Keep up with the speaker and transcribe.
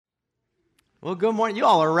Well, good morning. You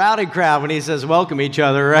all are a rowdy crowd when he says welcome each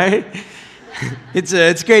other, right?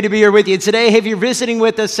 It's great to be here with you today. Hey, if you're visiting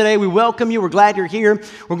with us today, we welcome you. We're glad you're here.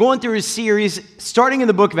 We're going through a series starting in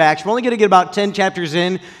the book of Acts. We're only going to get about 10 chapters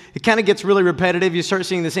in. It kind of gets really repetitive. You start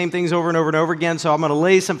seeing the same things over and over and over again. So I'm going to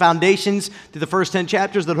lay some foundations to the first 10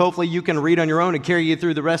 chapters that hopefully you can read on your own and carry you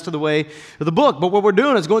through the rest of the way of the book. But what we're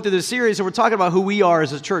doing is going through this series, and we're talking about who we are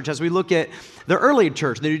as a church as we look at the early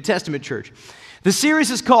church, the New Testament church. The series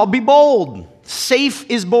is called Be Bold. Safe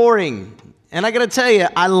is boring. And I got to tell you,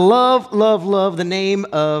 I love the name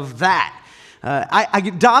of that. I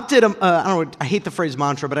adopted, I hate the phrase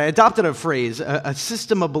mantra, but I adopted a phrase, a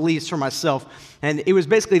system of beliefs for myself. And it was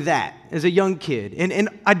basically that as a young kid. And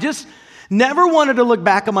I just never wanted to look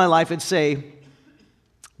back on my life and say,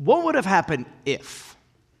 what would have happened if?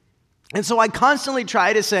 And so I constantly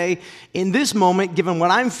try to say, in this moment, given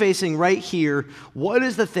what I'm facing right here, what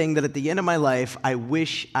is the thing that at the end of my life I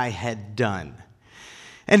wish I had done?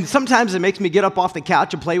 And sometimes it makes me get up off the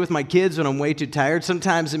couch and play with my kids when I'm way too tired.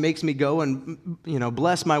 Sometimes it makes me go and,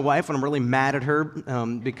 bless my wife when I'm really mad at her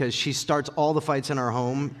because she starts all the fights in our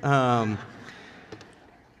home.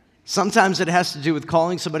 Sometimes it has to do with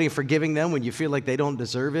calling somebody and forgiving them when you feel like they don't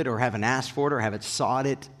deserve it or haven't asked for it or haven't sought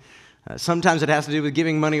it. Sometimes it has to do with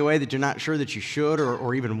giving money away that you're not sure that you should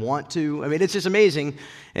or even want to. I mean, it's just amazing.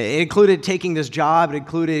 It included taking this job. It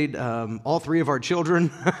included all three of our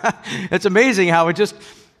children. It's amazing how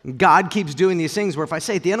God keeps doing these things where if I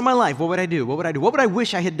say at the end of my life, what would I do? What would I do? What would I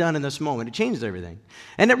wish I had done in this moment? It changes everything.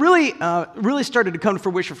 And it really started to come to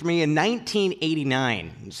fruition for me in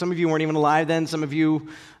 1989. Some of you weren't even alive then. Some of you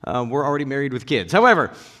were already married with kids. However,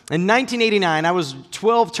 in 1989, I was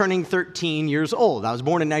 12 turning 13 years old. I was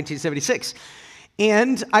born in 1976.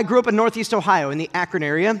 And I grew up in Northeast Ohio in the Akron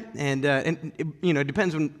area. And it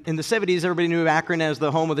depends. In the 70s, everybody knew Akron as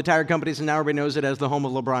the home of the tire companies, and now everybody knows it as the home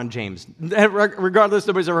of LeBron James. Regardless,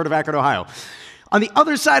 nobody's ever heard of Akron, Ohio. On the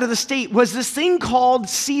other side of the state was this thing called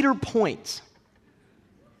Cedar Point.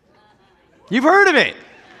 You've heard of it.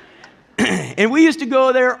 And we used to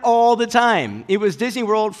go there all the time. It was Disney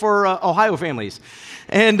World for Ohio families.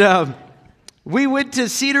 And we went to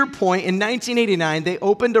Cedar Point in 1989. They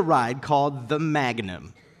opened a ride called the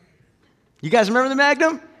Magnum. You guys remember the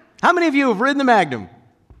Magnum? How many of you have ridden the Magnum?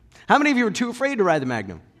 How many of you were too afraid to ride the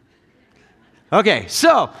Magnum? Okay,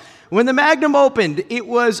 so when the Magnum opened, it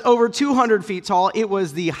was over 200 feet tall. It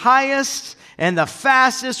was the highest and the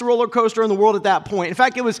fastest roller coaster in the world at that point. In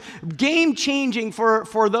fact, it was game-changing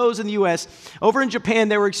for those in the U.S. Over in Japan,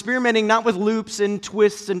 they were experimenting not with loops and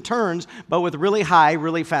twists and turns, but with really high,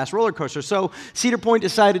 really fast roller coasters. So Cedar Point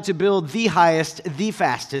decided to build the highest, the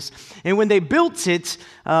fastest. And when they built it,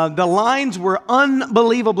 the lines were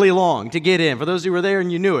unbelievably long to get in. For those who were there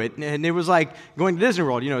and you knew it. And it was like going to Disney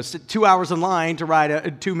World, it's 2 hours in line to ride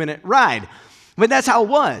a 2-minute ride. But that's how it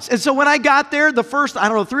was. And so when I got there, the first,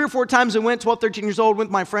 3 or 4 times I went, 12, 13 years old, with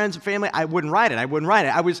my friends and family, I wouldn't ride it.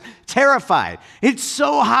 I was terrified. It's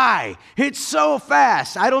so high. It's so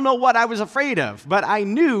fast. I don't know what I was afraid of, but I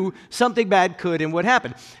knew something bad could and would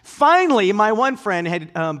happen. Finally, my one friend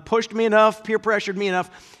had pushed me enough, peer pressured me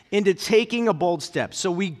enough into taking a bold step.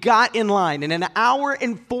 So we got in line, and an hour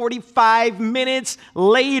and 45 minutes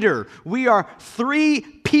later, we are 3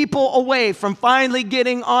 people away from finally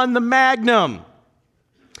getting on the Magnum.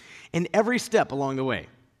 And every step along the way,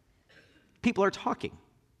 people are talking.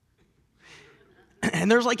 And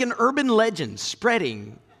there's like an urban legend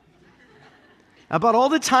spreading about all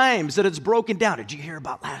the times that it's broken down. Did you hear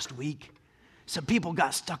about last week? Some people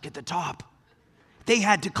got stuck at the top. They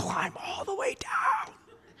had to climb all the way down.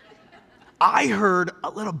 I heard a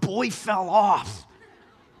little boy fell off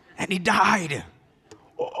and he died.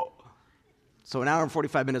 Oh. So an hour and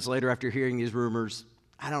 45 minutes later, after hearing these rumors,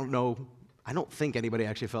 I don't think anybody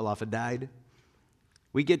actually fell off and died.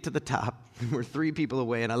 We get to the top, and we're 3 people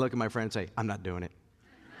away, and I look at my friend and say, I'm not doing it.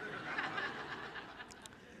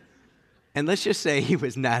 And let's just say he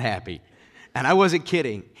was not happy. And I wasn't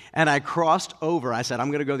kidding. And I crossed over. I said, I'm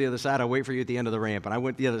going to go the other side. I'll wait for you at the end of the ramp. And I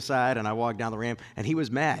went the other side, and I walked down the ramp, and he was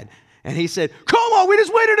mad. And he said, come on, we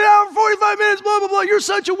just waited an hour and 45 minutes, blah, blah, blah. You're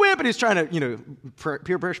such a wimp. And he's trying to,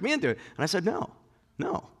 peer pressure me into it. And I said, no,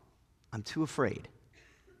 I'm too afraid.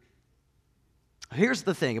 Here's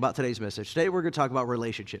the thing about today's message. Today we're going to talk about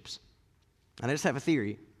relationships. And I just have a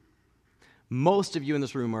theory. Most of you in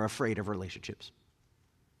this room are afraid of relationships.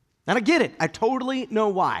 And I get it. I totally know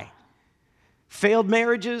why. Failed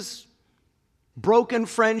marriages, broken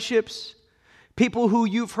friendships, people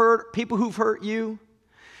who've hurt you.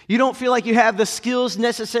 You don't feel like you have the skills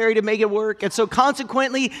necessary to make it work. And so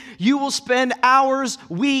consequently, you will spend hours,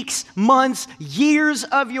 weeks, months, years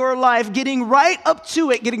of your life getting right up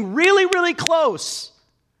to it, getting really, really close,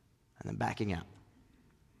 and then backing out.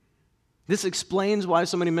 This explains why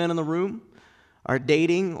so many men in the room are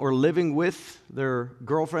dating or living with their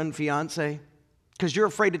girlfriend, fiance, because you're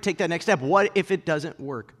afraid to take that next step. What if it doesn't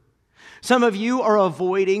work? Some of you are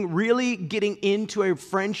avoiding really getting into a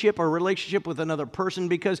friendship or relationship with another person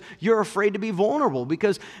because you're afraid to be vulnerable.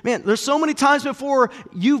 Because, man, there's so many times before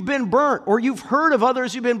you've been burnt or you've heard of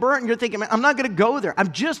others who've been burnt and you're thinking, man, I'm not going to go there.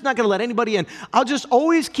 I'm just not going to let anybody in. I'll just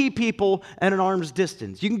always keep people at an arm's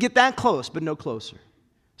distance. You can get that close, but no closer.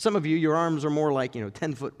 Some of you, your arms are more like,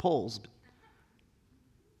 10-foot poles.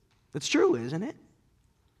 That's true, isn't it?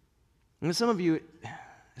 And some of you,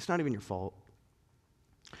 it's not even your fault.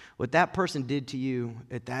 What that person did to you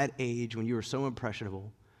at that age when you were so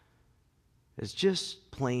impressionable is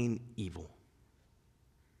just plain evil.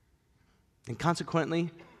 And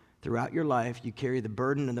consequently, throughout your life, you carry the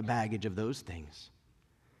burden and the baggage of those things.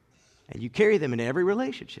 And you carry them in every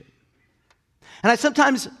relationship. And I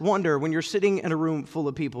sometimes wonder when you're sitting in a room full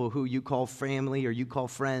of people who you call family or you call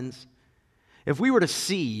friends, if we were to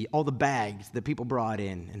see all the bags that people brought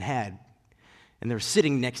in and had, and they're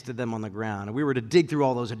sitting next to them on the ground, and we were to dig through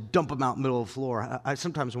all those and dump them out in the middle of the floor, I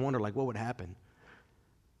sometimes wonder, what would happen?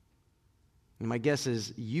 And my guess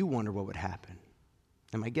is you wonder what would happen.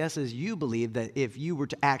 And my guess is you believe that if you were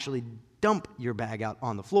to actually dump your bag out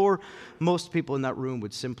on the floor, most people in that room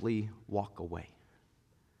would simply walk away.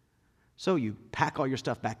 So you pack all your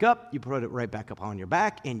stuff back up, you put it right back up on your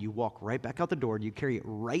back, and you walk right back out the door, and you carry it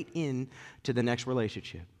right in to the next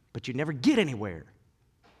relationship. But you never get anywhere.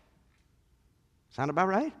 Sound about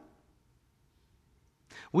right?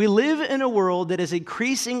 We live in a world that is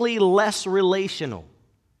increasingly less relational.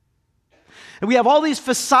 And we have all these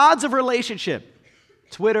facades of relationship.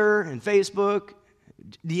 Twitter and Facebook,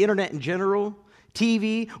 the internet in general,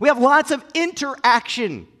 TV. We have lots of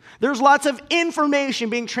interaction. There's lots of information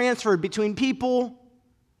being transferred between people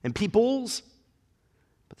and peoples.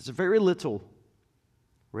 But there's very little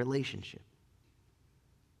relationship.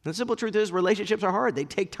 The simple truth is relationships are hard. They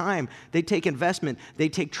take time. They take investment. They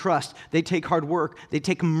take trust. They take hard work. They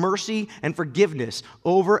take mercy and forgiveness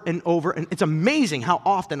over and over. And it's amazing how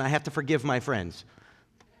often I have to forgive my friends.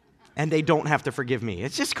 And they don't have to forgive me.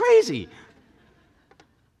 It's just crazy.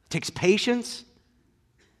 It takes patience.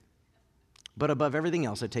 But above everything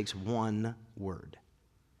else, it takes one word.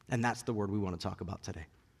 And that's the word we want to talk about today.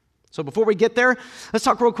 So before we get there, let's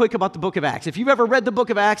talk real quick about the book of Acts. If you've ever read the book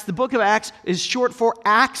of Acts is short for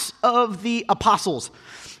Acts of the Apostles.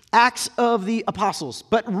 Acts of the Apostles.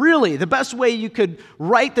 But really, the best way you could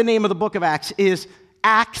write the name of the book of Acts is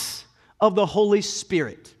Acts of the Holy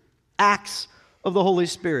Spirit. Acts of the Holy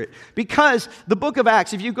Spirit. Because the book of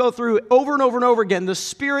Acts, if you go through over and over and over again, the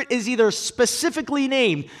Spirit is either specifically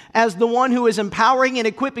named as the one who is empowering and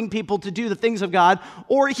equipping people to do the things of God,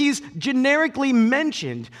 or he's generically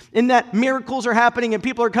mentioned in that miracles are happening and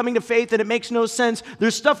people are coming to faith and it makes no sense.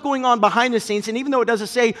 There's stuff going on behind the scenes, and even though it doesn't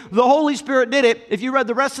say the Holy Spirit did it, if you read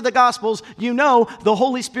the rest of the Gospels, you know the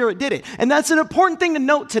Holy Spirit did it. And that's an important thing to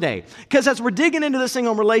note today, because as we're digging into this thing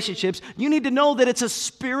on relationships, you need to know that it's a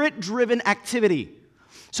Spirit-driven activity.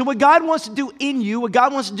 So what God wants to do in you, what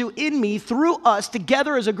God wants to do in me, through us,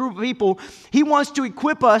 together as a group of people, he wants to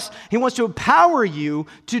equip us, he wants to empower you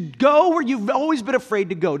to go where you've always been afraid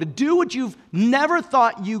to go, to do what you've never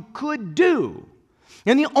thought you could do.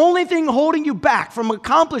 And the only thing holding you back from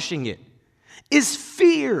accomplishing it is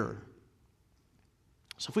fear.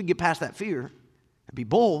 So if we get past that fear and be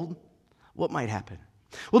bold, what might happen?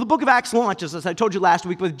 Well, the book of Acts launches, as I told you last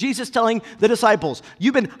week, with Jesus telling the disciples,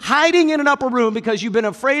 you've been hiding in an upper room because you've been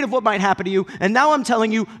afraid of what might happen to you, and now I'm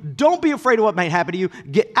telling you, don't be afraid of what might happen to you.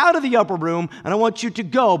 Get out of the upper room, and I want you to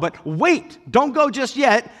go. But wait, don't go just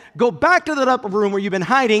yet. Go back to that upper room where you've been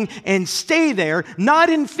hiding and stay there, not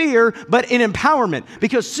in fear, but in empowerment.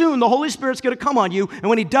 Because soon the Holy Spirit's going to come on you, and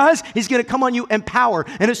when he does, he's going to come on you in power.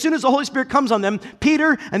 And as soon as the Holy Spirit comes on them,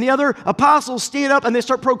 Peter and the other apostles stand up and they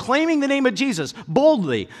start proclaiming the name of Jesus boldly.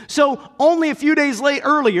 So only a few days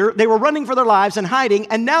earlier, they were running for their lives and hiding,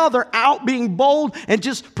 and now they're out being bold and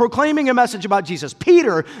just proclaiming a message about Jesus.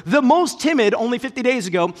 Peter, the most timid only 50 days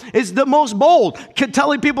ago, is the most bold,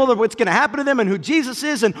 telling people what's going to happen to them and who Jesus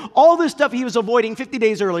is and all this stuff he was avoiding 50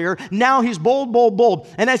 days earlier. Now he's bold, bold, bold.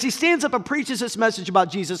 And as he stands up and preaches this message about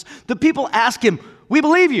Jesus, the people ask him, we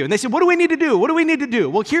believe you. And they said, what do we need to do? What do we need to do?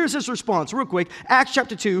 Well, here's his response real quick. Acts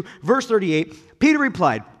chapter 2, verse 38. Peter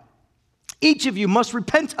replied, each of you must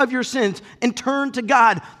repent of your sins and turn to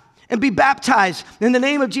God and be baptized in the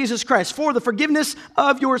name of Jesus Christ for the forgiveness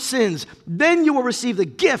of your sins. Then you will receive the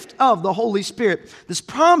gift of the Holy Spirit. This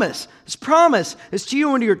promise is to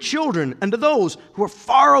you and to your children and to those who are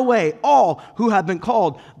far away, all who have been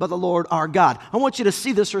called by the Lord our God. I want you to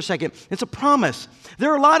see this for a second. It's a promise.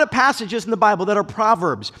 There are a lot of passages in the Bible that are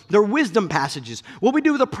proverbs. They're wisdom passages. What we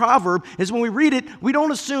do with a proverb is when we read it, we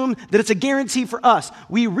don't assume that it's a guarantee for us.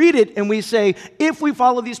 We read it and we say, if we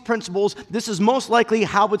follow these principles, this is most likely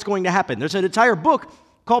how it's going to happen. There's an entire book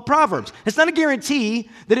called Proverbs. It's not a guarantee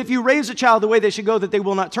that if you raise a child the way they should go, that they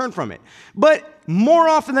will not turn from it. But more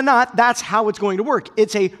often than not, that's how it's going to work.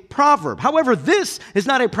 It's a proverb. However, this is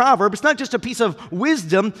not a proverb. It's not just a piece of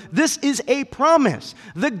wisdom. This is a promise.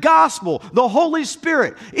 The gospel, the Holy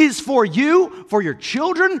Spirit, is for you, for your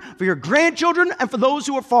children, for your grandchildren, and for those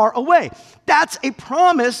who are far away. That's a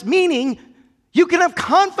promise, meaning you can have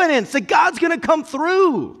confidence that God's going to come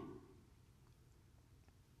through.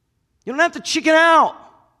 You don't have to chicken out.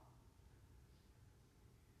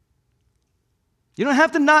 You don't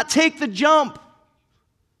have to not take the jump.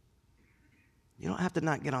 You don't have to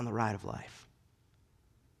not get on the ride of life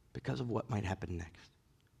because of what might happen next.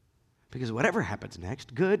 Because whatever happens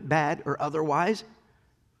next, good, bad, or otherwise,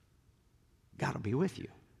 God will be with you.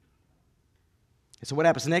 And so what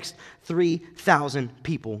happens next? 3,000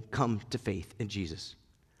 people come to faith in Jesus.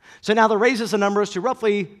 So now that raises the numbers to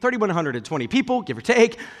roughly 3,120 people, give or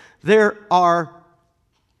take. There are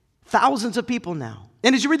thousands of people now.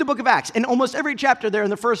 And as you read the book of Acts, in almost every chapter there, in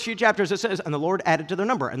the first few chapters, it says, and the Lord added to their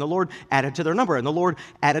number, and the Lord added to their number, and the Lord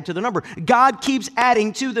added to their number. God keeps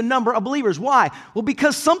adding to the number of believers. Why? Well,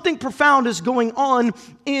 because something profound is going on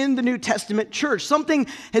in the New Testament church. Something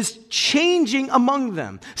is changing among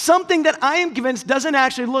them. Something that I am convinced doesn't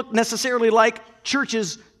actually look necessarily like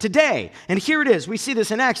churches today. And here it is. We see this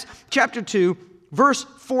in Acts chapter 2, verse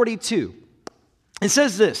 42. It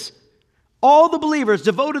says this: all the believers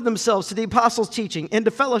devoted themselves to the apostles' teaching and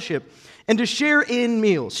to fellowship and to sharing in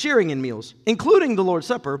meals, including the Lord's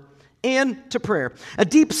Supper, and to prayer. A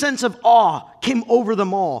deep sense of awe came over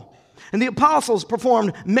them all. And the apostles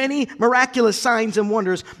performed many miraculous signs and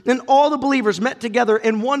wonders, and all the believers met together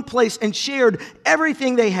in one place and shared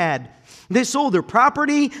everything they had. They sold their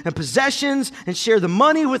property and possessions and shared the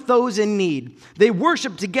money with those in need. They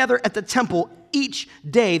worshiped together at the temple each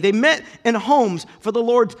day. They met in homes for the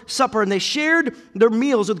Lord's Supper, and they shared their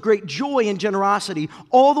meals with great joy and generosity,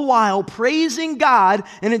 all the while praising God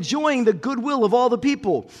and enjoying the goodwill of all the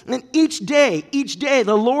people. And each day,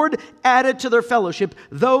 the Lord added to their fellowship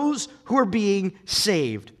those who are being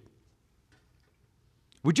saved.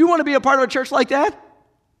 Would you want to be a part of a church like that?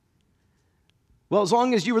 Well, as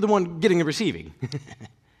long as you were the one getting and receiving.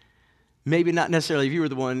 Maybe not necessarily if you were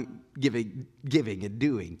the one giving and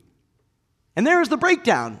doing. And there's the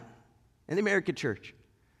breakdown in the American church.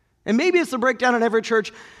 And maybe it's the breakdown in every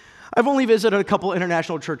church. I've only visited a couple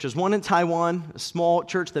international churches. One in Taiwan, a small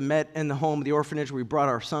church that met in the home of the orphanage where we brought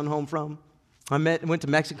our son home from. I went to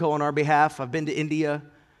Mexico on our behalf. I've been to India.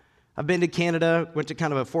 I've been to Canada. Went to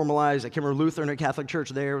kind of a formalized, I can't remember, Lutheran or Catholic church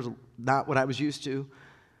there. It was not what I was used to.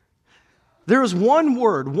 There was one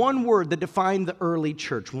word that defined the early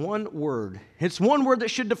church. One word. It's one word that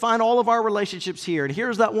should define all of our relationships here. And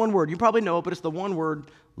here's that one word. You probably know it, but it's the one word: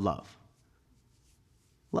 love.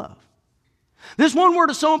 Love. This one word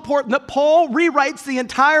is so important that Paul rewrites the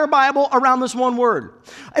entire Bible around this one word.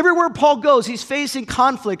 Everywhere Paul goes, he's facing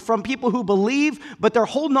conflict from people who believe, but they're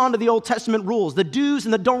holding on to the Old Testament rules, the do's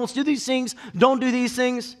and the don'ts. Do these things, don't do these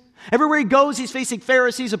things. Everywhere he goes, he's facing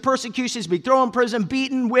Pharisees and persecutions, being thrown in prison,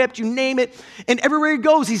 beaten, whipped, you name it. And everywhere he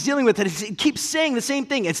goes, he's dealing with it. He keeps saying the same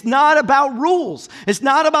thing. It's not about rules. It's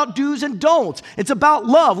not about do's and don'ts. It's about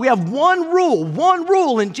love. We have one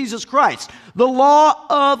rule in Jesus Christ: the law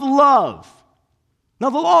of love.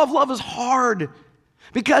 Now, the law of love is hard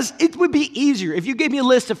because it would be easier if you gave me a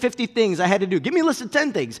list of 50 things I had to do. Give me a list of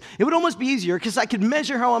 10 things. It would almost be easier because I could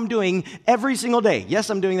measure how I'm doing every single day. Yes,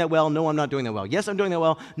 I'm doing that well. No, I'm not doing that well. Yes, I'm doing that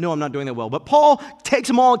well. No, I'm not doing that well. But Paul takes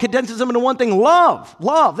them all and condenses them into one thing: love.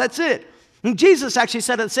 Love, that's it. And Jesus actually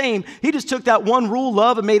said the same. He just took that one rule,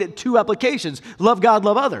 love, and made it two applications: love God,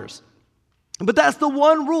 love others. But that's the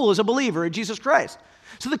one rule as a believer in Jesus Christ.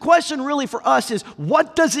 So the question really for us is,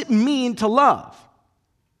 what does it mean to love?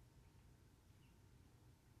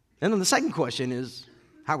 And then the second question is,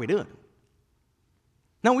 how are we doing?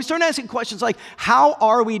 Now, when we start asking questions like, how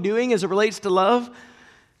are we doing as it relates to love?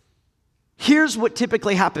 Here's what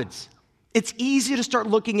typically happens. It's easy to start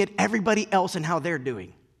looking at everybody else and how they're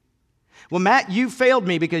doing. Well, Matt, you failed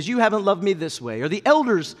me because you haven't loved me this way. Or the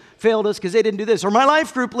elders failed us because they didn't do this. Or my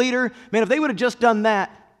life group leader, man, if they would have just done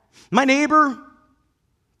that. My neighbor,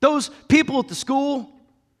 those people at the school.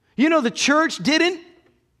 You know, the church didn't.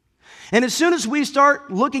 And as soon as we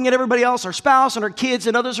start looking at everybody else, our spouse and our kids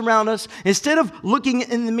and others around us, instead of looking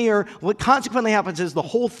in the mirror, what consequently happens is the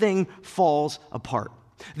whole thing falls apart.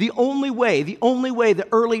 The only way the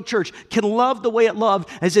early church can love the way it loved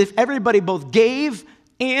is if everybody both gave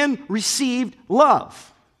and received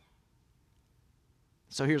love.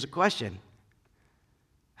 So here's a question.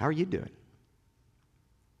 How are you doing?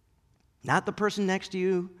 Not the person next to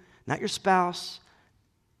you, not your spouse.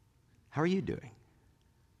 How are you doing?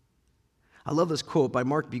 I love this quote by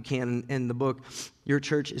Mark Buchanan in the book, Your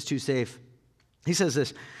Church is Too Safe. He says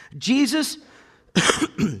this, Jesus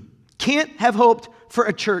can't have hoped for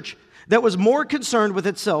a church that was more concerned with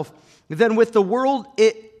itself than with the world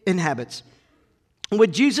it inhabits.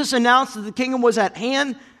 When Jesus announced that the kingdom was at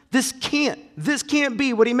hand, this can't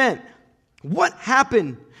be what he meant. What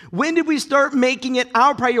happened? When did we start making it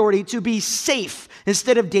our priority to be safe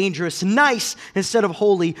instead of dangerous, nice instead of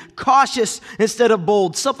holy, cautious instead of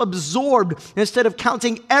bold, self-absorbed instead of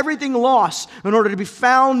counting everything lost in order to be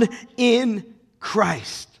found in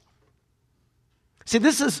Christ? See,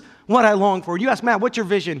 this is what I long for. You ask, Matt, what's your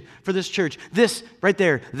vision for this church? This right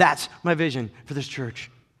there, that's my vision for this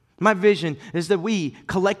church. My vision is that we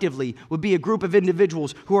collectively would be a group of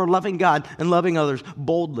individuals who are loving God and loving others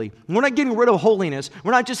boldly. We're not getting rid of holiness.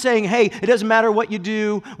 We're not just saying, hey, it doesn't matter what you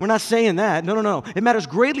do. We're not saying that. No. It matters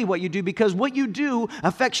greatly what you do, because what you do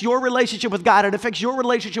affects your relationship with God. It affects your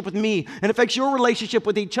relationship with me. It affects your relationship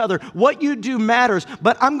with each other. What you do matters,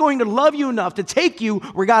 but I'm going to love you enough to take you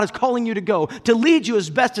where God is calling you to go, to lead you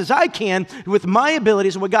as best as I can with my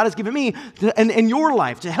abilities and what God has given me and your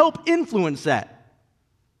life, to help influence that.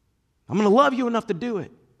 I'm going to love you enough to do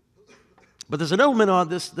it. But there's an element on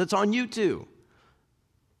this that's on you too.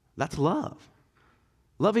 That's love.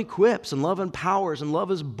 Love equips, and love empowers, and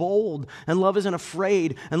love is bold, and love isn't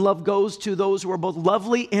afraid, and love goes to those who are both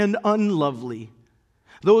lovely and unlovely.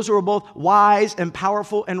 Those who are both wise and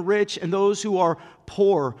powerful and rich, and those who are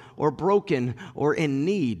poor or broken or in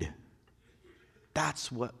need.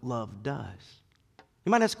 That's what love does. You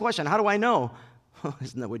might ask the question, how do I know? Well,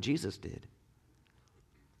 isn't that what Jesus did?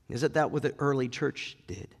 Isn't that what the early church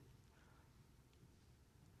did?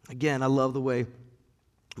 Again, I love the way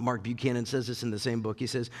Mark Buchanan says this in the same book. He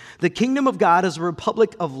says, the kingdom of God is a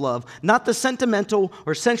republic of love, not the sentimental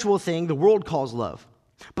or sensual thing the world calls love,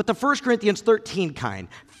 but the 1 Corinthians 13 kind,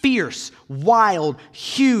 fierce, wild,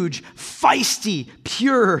 huge, feisty,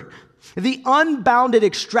 pure, the unbounded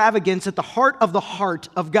extravagance at the heart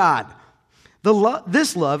of God.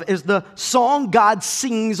 This love is the song God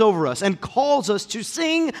sings over us and calls us to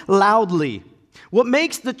sing loudly. What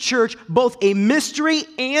makes the church both a mystery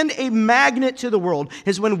and a magnet to the world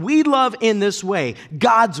is when we love in this way,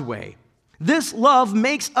 God's way. This love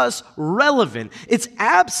makes us relevant. Its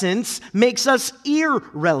absence makes us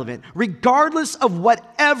irrelevant, regardless of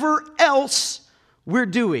whatever else we're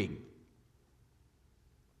doing.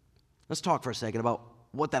 Let's talk for a second about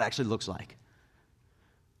what that actually looks like.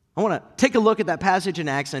 I want to take a look at that passage in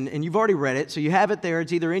Acts, and you've already read it, so you have it there.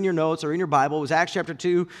 It's either in your notes or in your Bible. It was Acts chapter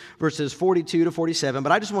 2, verses 42 to 47.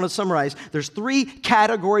 But I just want to summarize. There's 3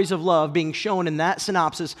 categories of love being shown in that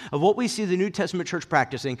synopsis of what we see the New Testament church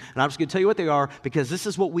practicing. And I'm just going to tell you what they are, because this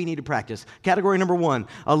is what we need to practice. Category number 1,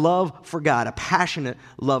 a love for God, a passionate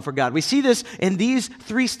love for God. We see this in these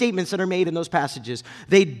 3 statements that are made in those passages.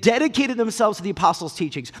 They dedicated themselves to the apostles'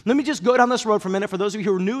 teachings. Let me just go down this road for a minute for those of you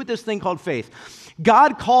who are new at this thing called faith.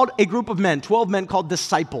 God called a group of men, 12 men called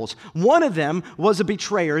disciples. One of them was a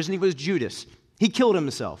betrayer. His name was Judas. He killed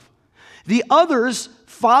himself. The others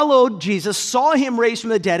followed Jesus, saw him raised from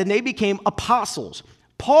the dead, and they became apostles.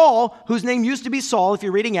 Paul, whose name used to be Saul, if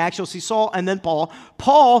you're reading Acts, you'll see Saul and then Paul.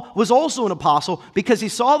 Paul was also an apostle because he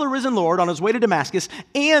saw the risen Lord on his way to Damascus.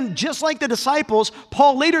 And just like the disciples,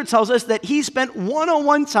 Paul later tells us that he spent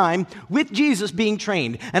one-on-one time with Jesus being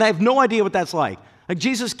trained. And I have no idea what that's like. Like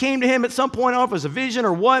Jesus came to him at some point, I don't know if it was a vision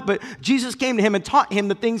or what, but Jesus came to him and taught him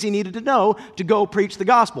the things he needed to know to go preach the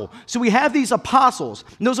gospel. So we have these apostles,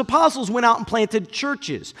 and those apostles went out and planted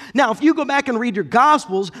churches. Now, if you go back and read your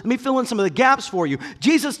gospels, let me fill in some of the gaps for you.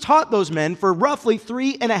 Jesus taught those men for roughly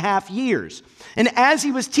 3.5 years. And as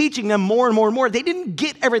he was teaching them more and more and more, they didn't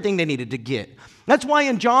get everything they needed to get. That's why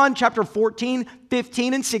in John chapter 14,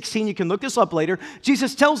 15, and 16, you can look this up later,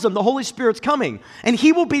 Jesus tells them the Holy Spirit's coming, and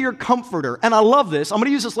he will be your comforter. And I love this. I'm going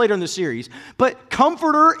to use this later in the series. But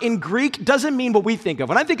comforter in Greek doesn't mean what we think of.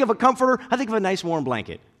 When I think of a comforter, I think of a nice warm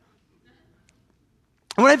blanket.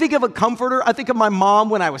 And when I think of a comforter, I think of my mom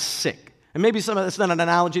when I was sick. And maybe some of that's not an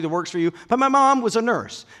analogy that works for you, but my mom was a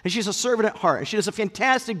nurse, and she's a servant at heart, and she does a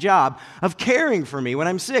fantastic job of caring for me when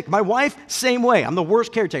I'm sick. My wife, same way. I'm the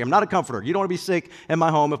worst caretaker. I'm not a comforter. You don't want to be sick in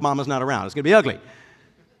my home if mama's not around. It's going to be ugly.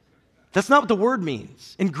 That's not what the word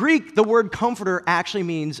means. In Greek, the word comforter actually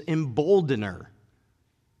means emboldener,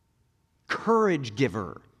 courage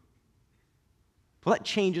giver. Well, that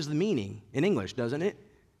changes the meaning in English, doesn't it?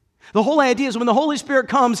 The whole idea is when the Holy Spirit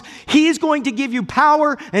comes, He's going to give you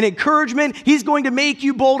power and encouragement. He's going to make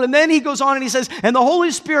you bold. And then He goes on and He says, and the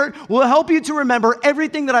Holy Spirit will help you to remember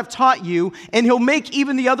everything that I've taught you, and He'll make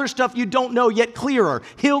even the other stuff you don't know yet clearer.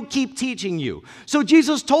 He'll keep teaching you. So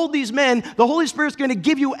Jesus told these men, the Holy Spirit's going to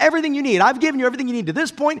give you everything you need. I've given you everything you need to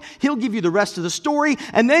this point. He'll give you the rest of the story,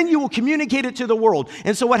 and then you will communicate it to the world.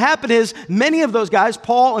 And so what happened is many of those guys,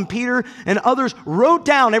 Paul and Peter and others, wrote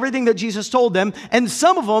down everything that Jesus told them, and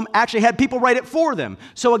some of them actually had people write it for them.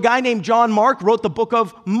 So a guy named John Mark wrote the book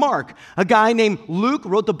of Mark. A guy named Luke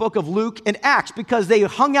wrote the book of Luke and Acts because they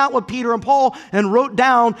hung out with Peter and Paul and wrote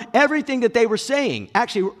down everything that they were saying.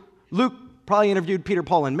 Actually, Luke probably interviewed Peter,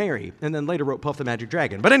 Paul, and Mary, and then later wrote Puff the Magic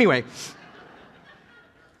Dragon. But anyway,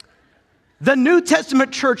 the New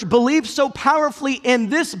Testament church believed so powerfully in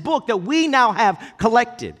this book that we now have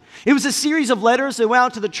collected. It was a series of letters that went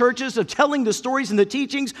out to the churches of telling the stories and the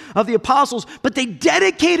teachings of the apostles, but they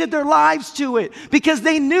dedicated their lives to it because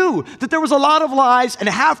they knew that there was a lot of lies and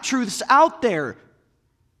half-truths out there.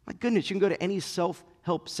 My goodness, you can go to any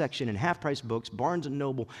self-help section in half-price books, Barnes &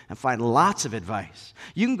 Noble, and find lots of advice.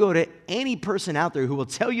 You can go to any person out there who will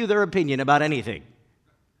tell you their opinion about anything.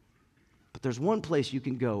 But there's one place you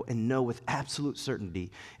can go and know with absolute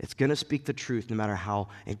certainty it's going to speak the truth no matter how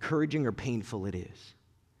encouraging or painful it is.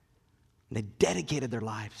 And they dedicated their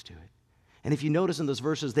lives to it. And if you notice in those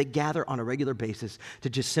verses, they gather on a regular basis to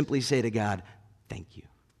just simply say to God, thank you.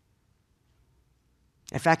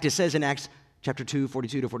 In fact, it says in Acts chapter 2,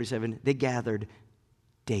 42 to 47, they gathered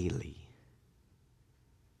daily.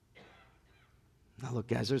 Now look,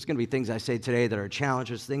 guys, there's going to be things I say today that are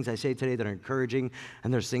challenges, things I say today that are encouraging,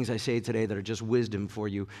 and there's things I say today that are just wisdom for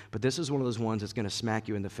you. But this is one of those ones that's going to smack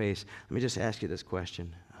you in the face. Let me just ask you this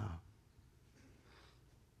question.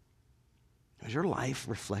 Does your life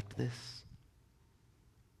reflect this?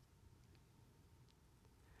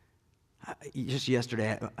 Just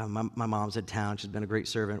yesterday, my mom's in town. She's been a great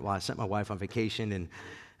servant while I sent my wife on vacation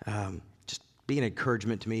and just being an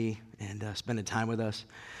encouragement to me and spending time with us.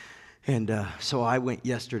 And so I went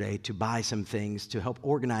yesterday to buy some things to help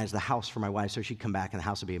organize the house for my wife so she'd come back and the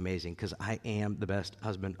house would be amazing because I am the best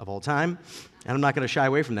husband of all time, and I'm not going to shy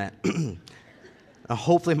away from that.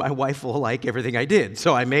 Hopefully my wife will like everything I did,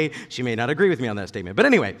 so she may not agree with me on that statement. But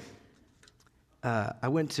anyway, I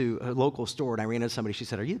went to a local store and I ran into somebody. She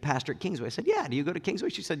said, "Are you the pastor at Kingsway?" I said, "Yeah." "Do you go to Kingsway?"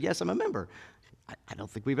 She said, "Yes, I'm a member." I don't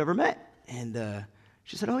think we've ever met. And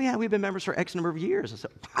she said, "Oh, yeah, we've been members for X number of years." I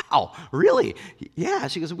said, "Wow, really?" "Yeah."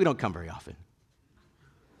 She goes, "We don't come very often."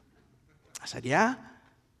 I said, "Yeah?"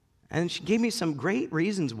 And she gave me some great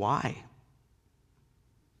reasons why.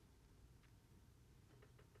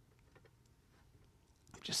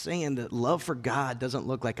 I'm just saying that love for God doesn't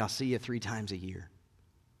look like I'll see you 3 times a year.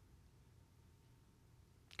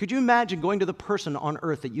 Could you imagine going to the person on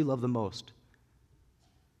earth that you love the most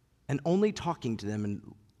and only talking to them and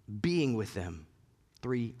being with them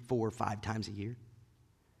 3, 4, 5 times a year?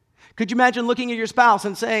 Could you imagine looking at your spouse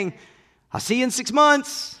and saying, "I'll see you in 6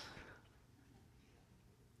 months,"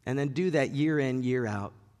 and then do that year in, year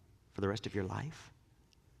out for the rest of your life?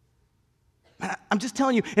 I'm just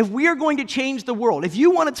telling you, if we are going to change the world, if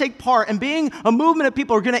you want to take part in being a movement of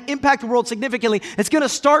people who are going to impact the world significantly, it's going to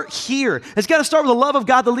start here. It's got to start with the love of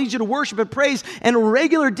God that leads you to worship and praise and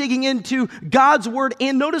regular digging into God's word.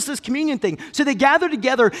 And notice this communion thing. So they gathered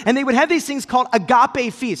together and they would have these things called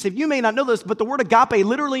agape feasts. If you may not know this, but the word agape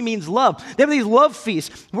literally means love. They have these love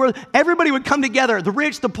feasts where everybody would come together, the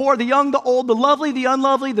rich, the poor, the young, the old, the lovely, the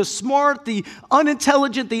unlovely, the smart, the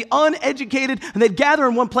unintelligent, the uneducated, and they'd gather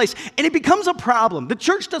in one place. And it becomes a problem. The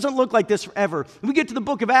church doesn't look like this forever. We get to the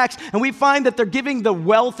book of Acts and we find that they're giving the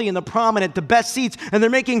wealthy and the prominent the best seats, and they're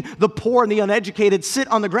making the poor and the uneducated sit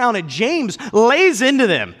on the ground, and James lays into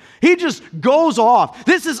them. He just goes off.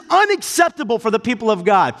 This is unacceptable for the people of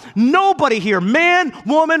God. Nobody here, man,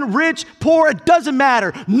 woman, rich, poor, it doesn't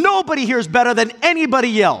matter. Nobody here is better than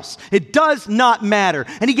anybody else. It does not matter.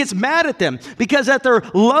 And he gets mad at them because at their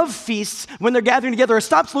love feasts, when they're gathering together, it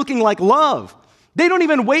stops looking like love. They don't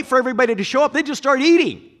even wait for everybody to show up. They just start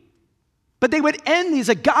eating. But they would end these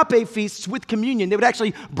agape feasts with communion. They would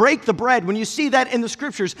actually break the bread. When you see that in the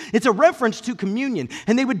scriptures, it's a reference to communion.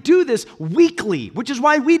 And they would do this weekly, which is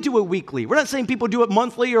why we do it weekly. We're not saying people do it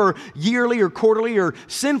monthly or yearly or quarterly or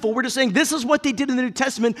sinful. We're just saying this is what they did in the New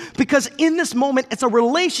Testament, because in this moment, it's a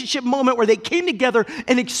relationship moment where they came together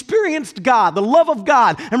and experienced God, the love of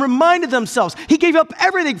God, and reminded themselves, He gave up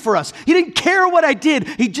everything for us. He didn't care what I did.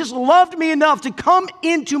 He just loved me enough to come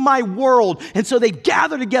into my world. And so they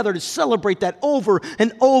gathered together to celebrate that over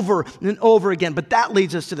and over and over again. But that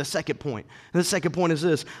leads us to the second point. And the second point is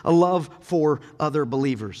this: a love for other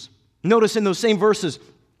believers. Notice in those same verses,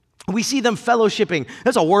 we see them fellowshipping.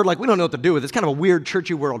 That's a word like we don't know what to do with. It's kind of a weird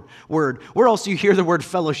churchy word. Where else do you hear the word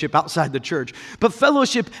fellowship outside the church? But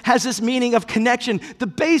fellowship has this meaning of connection. The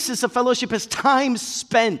basis of fellowship is time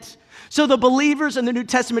spent. So the believers in the New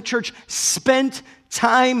Testament church spent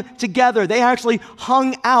time together. They actually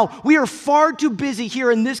hung out. We are far too busy here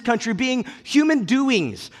in this country being human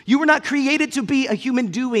doings. You were not created to be a human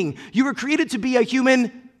doing. You were created to be a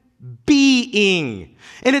human being.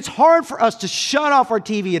 And it's hard for us to shut off our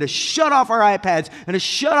TV and to shut off our iPads and to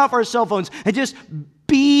shut off our cell phones and just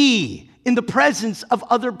be in the presence of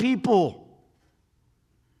other people.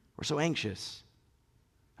 We're so anxious,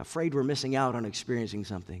 afraid we're missing out on experiencing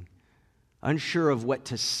something, unsure of what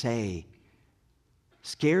to say,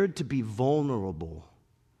 scared to be vulnerable.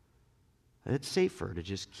 It's safer to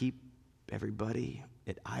just keep everybody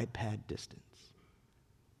at iPad distance.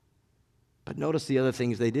 But notice the other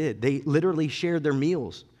things they did. They literally shared their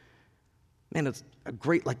meals. Man, it's a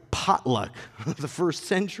great potluck of the first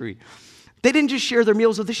century. They didn't just share their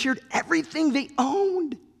meals, they shared everything they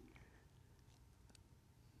owned.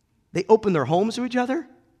 They opened their homes to each other,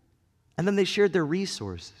 and then they shared their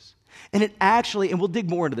resources. And it actually, and we'll dig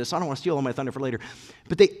more into this, I don't want to steal all my thunder for later,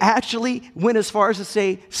 but they actually went as far as to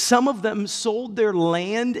say some of them sold their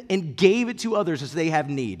land and gave it to others as they have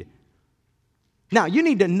need. Now, you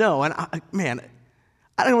need to know, and I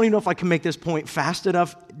don't even know if I can make this point fast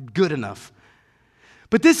enough, good enough.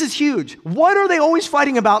 But this is huge. What are they always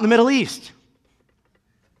fighting about in the Middle East?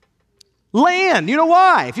 Land. You know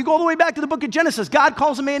why? If you go all the way back to the book of Genesis, God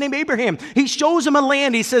calls a man named Abraham. He shows him a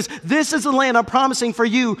land. He says, this is the land I'm promising for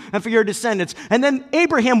you and for your descendants. And then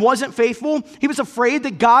Abraham wasn't faithful. He was afraid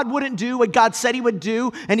that God wouldn't do what God said he would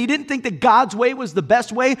do. And he didn't think that God's way was the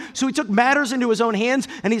best way. So he took matters into his own hands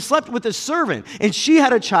and he slept with his servant. And she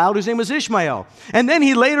had a child whose name was Ishmael. And then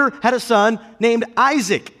he later had a son named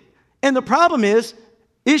Isaac. And the problem is,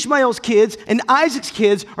 Ishmael's kids and Isaac's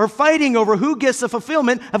kids are fighting over who gets the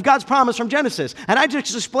fulfillment of God's promise from Genesis. And I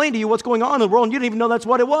just explained to you what's going on in the world, and you didn't even know that's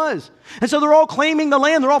what it was. And so they're all claiming the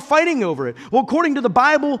land. They're all fighting over it. Well, according to the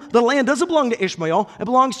Bible, the land doesn't belong to Ishmael. It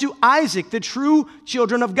belongs to Isaac, the true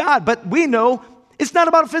children of God. But we know it's not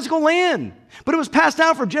about physical land. But it was passed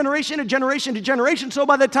down from generation to generation to generation. So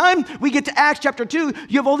by the time we get to Acts chapter 2,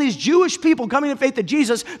 you have all these Jewish people coming to faith in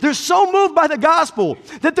Jesus. They're so moved by the gospel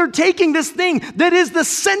that they're taking this thing that is the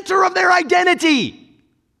center of their identity,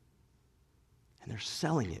 and they're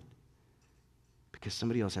selling it because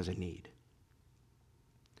somebody else has a need.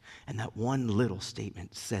 And that one little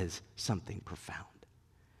statement says something profound.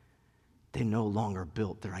 They no longer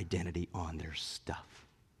built their identity on their stuff.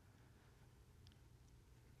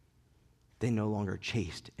 They no longer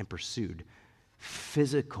chased and pursued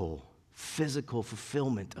physical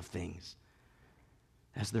fulfillment of things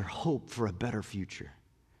as their hope for a better future,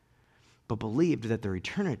 but believed that their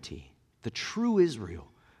eternity, the true Israel,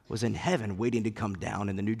 was in heaven waiting to come down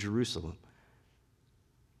in the New Jerusalem.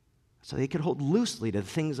 So they could hold loosely to the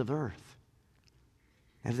things of earth.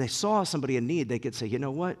 And if they saw somebody in need, they could say, you know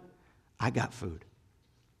what? I got food.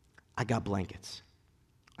 I got blankets.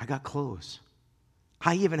 I got clothes.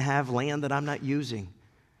 I even have land that I'm not using.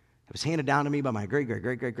 It was handed down to me by my great,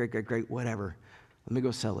 whatever. Let me go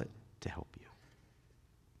sell it to help you.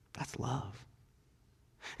 That's love.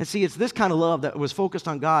 And see, it's this kind of love that was focused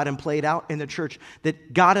on God and played out in the church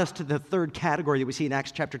that got us to the third category that we see in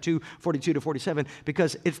Acts chapter 2, 42 to 47,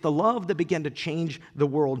 because it's the love that began to change the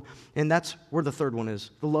world. And that's where the third one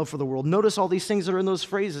is, the love for the world. Notice all these things that are in those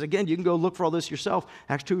phrases. Again, you can go look for all this yourself,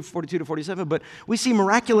 Acts 2, 42 to 47, but we see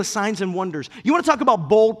miraculous signs and wonders. You want to talk about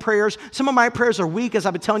bold prayers? Some of my prayers are weak, as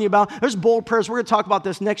I've been telling you about. There's bold prayers. We're going to talk about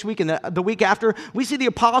this next week and the week after. We see the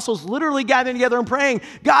apostles literally gathering together and praying,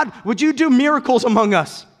 God, would you do miracles among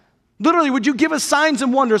us? Literally, would you give us signs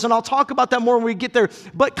and wonders? And I'll talk about that more when we get there.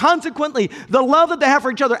 But consequently, the love that they have for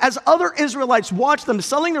each other, as other Israelites watch them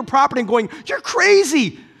selling their property and going, you're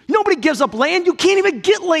crazy. Nobody gives up land. You can't even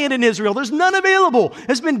get land in Israel. There's none available.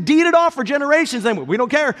 It's been deeded off for generations. And we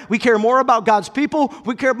don't care. We care more about God's people.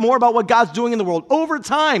 We care more about what God's doing in the world. Over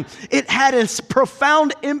time, it had a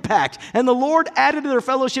profound impact. And the Lord added to their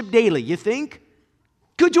fellowship daily. You think?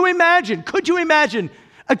 Could you imagine? Could you imagine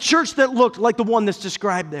a church that looked like the one that's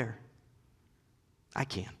described there? I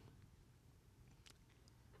can.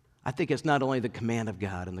 I think it's not only the command of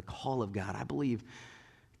God and the call of God. I believe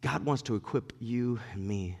God wants to equip you and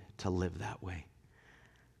me to live that way.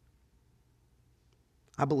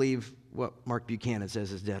 I believe what Mark Buchanan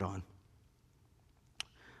says is dead on.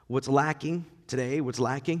 What's lacking today,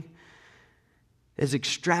 is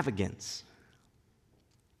extravagance.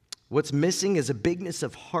 What's missing is a bigness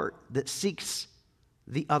of heart that seeks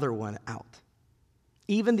the other one out.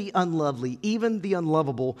 Even the unlovely, even the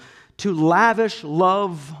unlovable, to lavish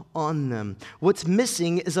love on them. What's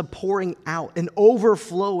missing is a pouring out, an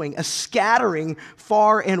overflowing, a scattering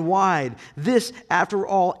far and wide. This, after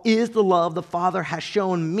all, is the love the Father has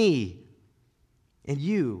shown me and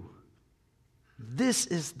you. This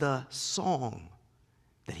is the song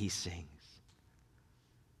that he sings.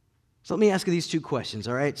 So let me ask you these two questions,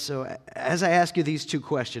 all right? So as I ask you these two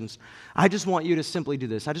questions, I just want you to simply do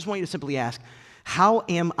this. I just want you to simply ask, how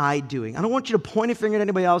am I doing? I don't want you to point a finger at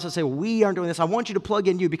anybody else and say, we aren't doing this. I want you to plug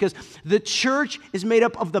in you, because the church is made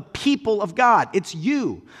up of the people of God. It's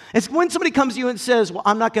you. It's when somebody comes to you and says, well,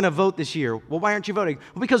 I'm not going to vote this year. Well, why aren't you voting?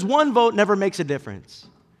 Well, because one vote never makes a difference.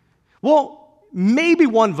 Well, maybe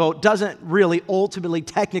one vote doesn't really ultimately,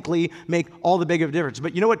 technically make all the big of a difference.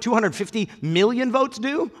 But you know what 250 million votes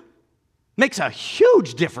do? Makes a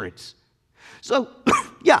huge difference. So,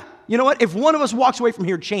 yeah, you know what? If one of us walks away from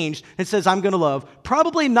here changed and says, I'm going to love,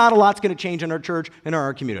 probably not a lot's going to change in our church and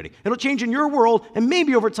our community. It'll change in your world, and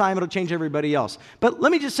maybe over time it'll change everybody else. But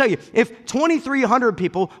let me just tell you, if 2,300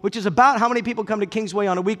 people, which is about how many people come to Kingsway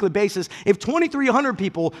on a weekly basis, if 2,300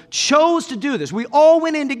 people chose to do this, we all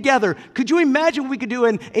went in together, could you imagine what we could do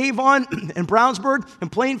in Avon and Brownsburg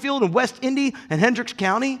and Plainfield and West Indy and Hendricks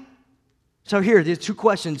County? So here, there's two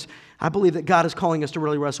questions I believe that God is calling us to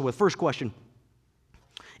really wrestle with. First question.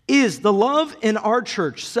 Is the love in our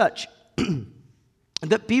church such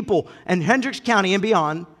that people in Hendricks County and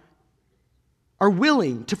beyond are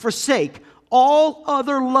willing to forsake all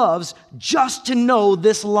other loves just to know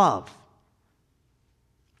this love?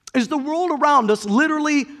 Is the world around us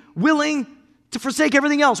literally willing to forsake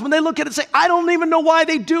everything else? When they look at it and say, I don't even know why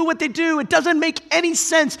they do what they do. It doesn't make any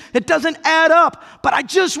sense. It doesn't add up, but I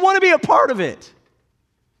just want to be a part of it.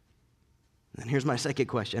 And here's my second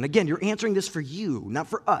question. Again, you're answering this for you, not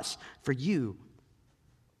for us, for you.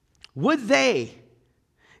 Would they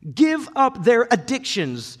give up their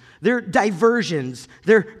addictions, their diversions,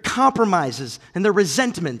 their compromises, and their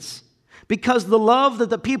resentments because the love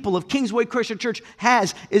that the people of Kingsway Christian Church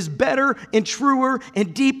has is better and truer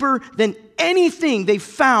and deeper than anything they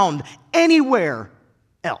found anywhere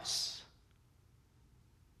else?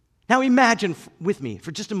 Now imagine with me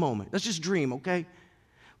for just a moment. Let's just dream, okay?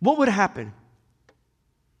 What would happen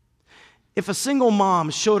if a single mom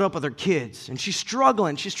showed up with her kids and she's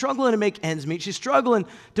struggling to make ends meet, she's struggling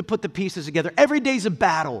to put the pieces together. Every day's a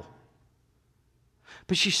battle.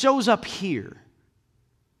 But she shows up here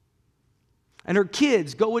and her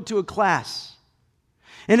kids go into a class.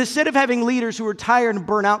 And instead of having leaders who are tired and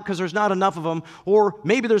burnt out because there's not enough of them, or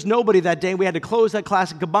maybe there's nobody that day, we had to close that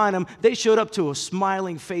class and combine them, they showed up to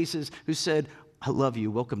smiling faces who said, I love you,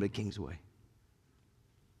 welcome to Kingsway.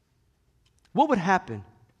 What would happen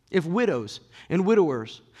if widows and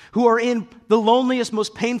widowers who are in the loneliest,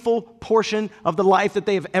 most painful portion of the life that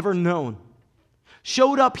they have ever known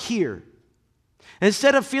showed up here? And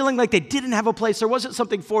instead of feeling like they didn't have a place, there wasn't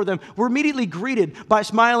something for them, were immediately greeted by a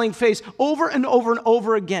smiling face over and over and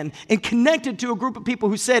over again and connected to a group of people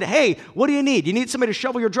who said, hey, what do you need? You need somebody to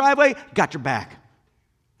shovel your driveway? Got your back.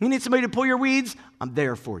 You need somebody to pull your weeds? I'm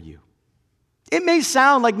there for you. It may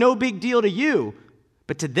sound like no big deal to you,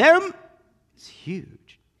 but to them, it's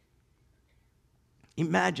huge.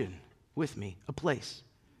 Imagine with me a place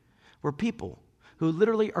where people who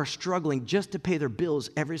literally are struggling just to pay their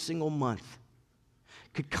bills every single month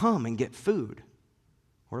could come and get food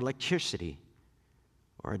or electricity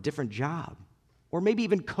or a different job or maybe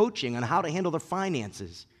even coaching on how to handle their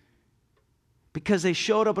finances because they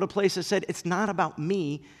showed up at a place that said, it's not about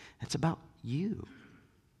me, it's about you.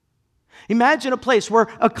 Imagine a place where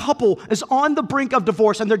a couple is on the brink of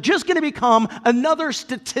divorce and they're just going to become another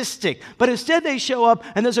statistic. But instead they show up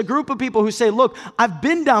and there's a group of people who say, look, I've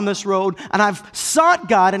been down this road and I've sought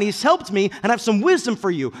God and He's helped me and I have some wisdom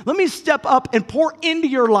for you. Let me step up and pour into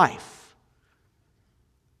your life.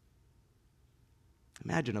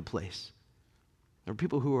 Imagine a place or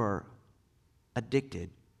people who are addicted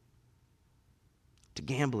to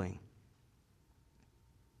gambling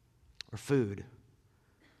or food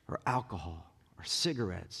or alcohol or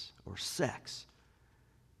cigarettes or sex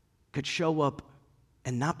could show up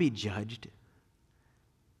and not be judged,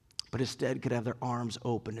 but instead could have their arms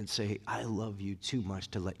open and say, I love you too much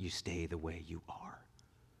to let you stay the way you are.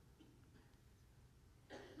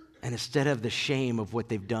 And instead of the shame of what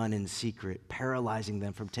they've done in secret, paralyzing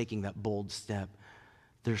them from taking that bold step,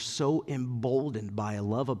 they're so emboldened by a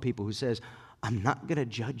love of people who says, I'm not going to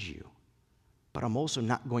judge you, but I'm also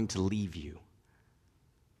not going to leave you.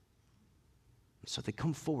 So they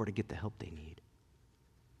come forward to get the help they need.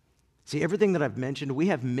 See, everything that I've mentioned, we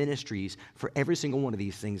have ministries for every single one of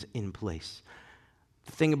these things in place.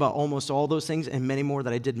 The thing about almost all those things and many more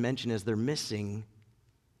that I did mention is they're missing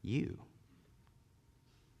you.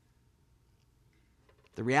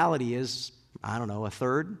 The reality is, I don't know, a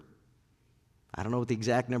third, I don't know what the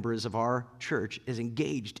exact number is of our church, is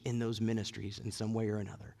engaged in those ministries in some way or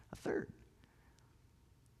another. A third.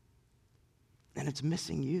 And it's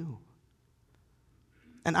missing you.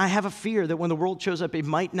 And I have a fear that when the world shows up, it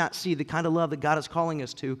might not see the kind of love that God is calling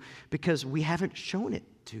us to because we haven't shown it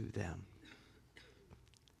to them.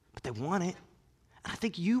 But they want it. And I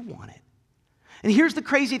think you want it. And here's the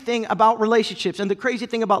crazy thing about relationships and the crazy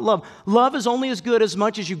thing about love. Love is only as good as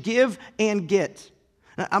much as you give and get.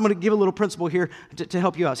 Now, I'm going to give a little principle here to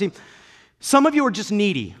help you out. See, some of you are just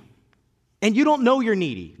needy. And you don't know you're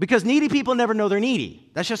needy because needy people never know they're needy.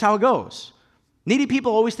 That's just how it goes. Needy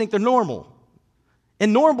people always think they're normal.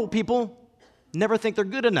 And normal people never think they're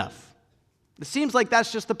good enough. It seems like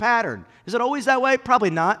that's just the pattern. Is it always that way? Probably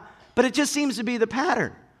not. But it just seems to be the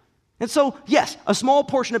pattern. And so, yes, a small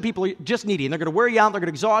portion of people are just needy, and they're going to wear you out, they're going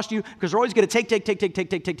to exhaust you, because they're always going to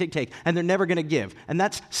take, and they're never going to give. And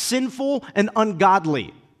that's sinful and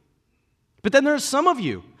ungodly. But then there's some of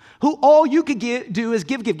you who all you could do is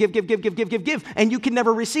give, and you can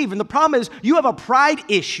never receive. And the problem is you have a pride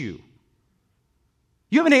issue.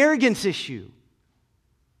 You have an arrogance issue.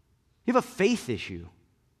 You have a faith issue.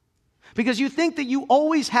 Because you think that you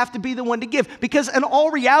always have to be the one to give. Because in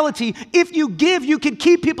all reality, if you give, you can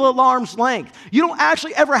keep people at arm's length. You don't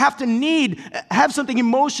actually ever have to have something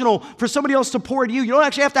emotional for somebody else to pour into you. You don't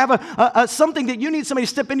actually have to have something that you need somebody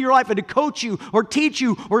to step into your life and to coach you or teach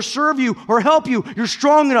you or serve you or help you. You're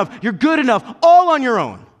strong enough. You're good enough. All on your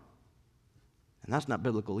own. And that's not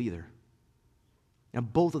biblical either.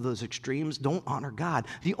 And both of those extremes don't honor God.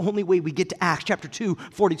 The only way we get to Acts chapter 2,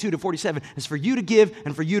 42 to 47 is for you to give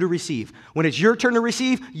and for you to receive. When it's your turn to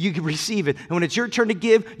receive, you can receive it. And when it's your turn to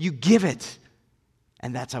give, you give it.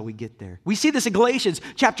 And that's how we get there. We see this in Galatians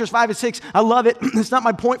chapters 5 and 6. I love it. It's not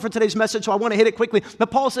my point for today's message, so I want to hit it quickly.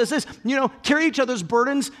 But Paul says this, carry each other's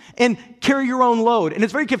burdens and carry your own load. And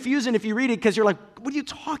it's very confusing if you read it because you're like, what are you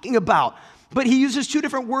talking about? But he uses two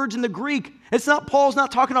different words in the Greek. Paul's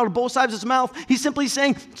not talking out of both sides of his mouth. He's simply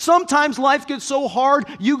saying, sometimes life gets so hard,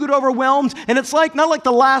 you get overwhelmed, and it's not like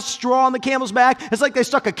the last straw on the camel's back. It's like they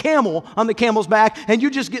stuck a camel on the camel's back, and you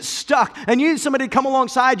just get stuck. And you need somebody to come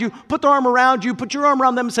alongside you, put their arm around you, put your arm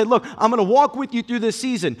around them and say, look, I'm going to walk with you through this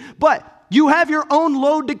season. But you have your own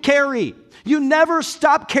load to carry. You never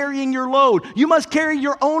stop carrying your load. You must carry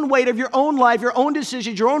your own weight of your own life, your own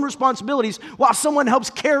decisions, your own responsibilities while someone helps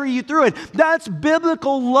carry you through it. That's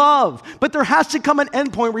biblical love. But there has to come an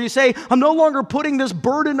end point where you say, I'm no longer putting this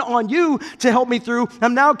burden on you to help me through.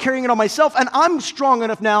 I'm now carrying it on myself, and I'm strong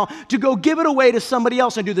enough now to go give it away to somebody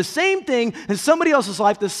else and do the same thing in somebody else's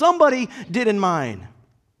life that somebody did in mine.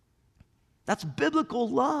 That's biblical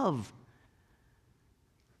love.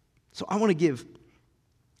 So I want to give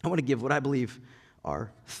what I believe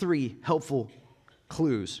are 3 helpful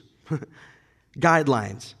clues,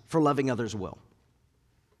 guidelines for loving others well.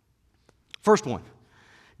 First one,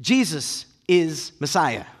 Jesus is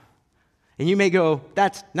Messiah. And you may go,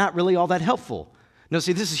 that's not really all that helpful. No,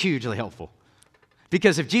 see, this is hugely helpful.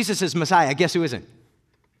 Because if Jesus is Messiah, guess who isn't?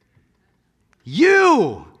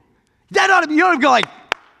 You! That ought to be, you ought to go like,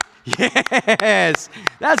 yes,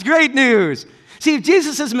 that's great news. See, if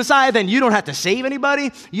Jesus is Messiah, then you don't have to save anybody.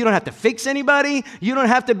 You don't have to fix anybody. You don't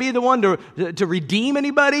have to be the one to redeem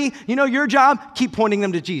anybody. Your job, keep pointing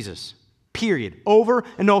them to Jesus. Period. Over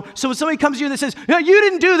and over. So when somebody comes to you and says, you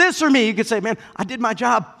didn't do this for me, you could say, man, I did my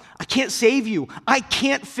job. I can't save you. I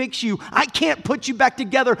can't fix you. I can't put you back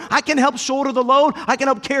together. I can help shoulder the load. I can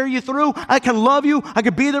help carry you through. I can love you. I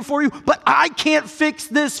can be there for you, but I can't fix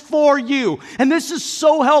this for you. And this is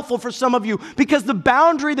so helpful for some of you because the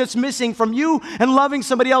boundary that's missing from you and loving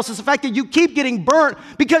somebody else is the fact that you keep getting burnt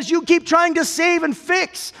because you keep trying to save and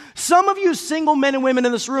fix. Some of you single men and women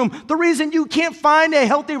in this room, the reason you can't find a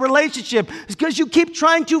healthy relationship is because you keep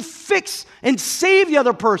trying to fix and save the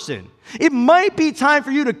other person. It might be time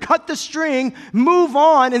for you to cut the string, move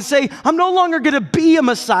on, and say, I'm no longer going to be a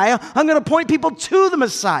Messiah. I'm going to point people to the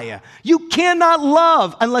Messiah. You cannot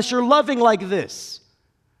love unless you're loving like this.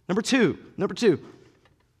 Number two,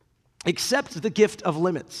 accept the gift of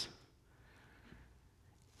limits.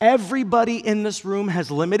 Everybody in this room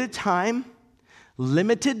has limited time,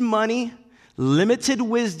 limited money, limited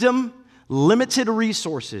wisdom, limited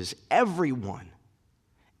resources. Everyone.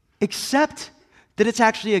 Accept that it's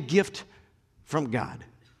actually a gift from God.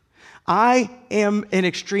 I am an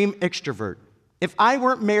extreme extrovert. If I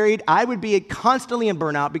weren't married, I would be constantly in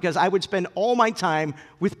burnout because I would spend all my time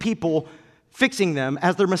with people fixing them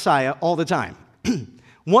as their Messiah all the time.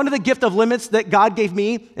 One of the gift of limits that God gave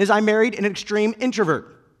me is I married an extreme introvert.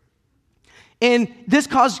 And this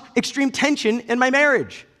caused extreme tension in my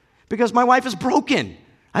marriage because my wife is broken.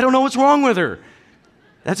 I don't know what's wrong with her.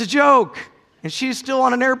 That's a joke. And she's still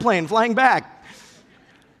on an airplane flying back.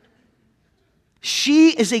 She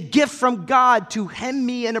is a gift from God to hem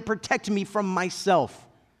me and to protect me from myself.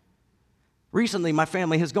 Recently, my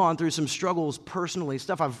family has gone through some struggles personally,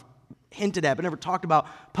 stuff I've hinted at but never talked about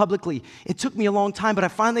publicly. It took me a long time, but I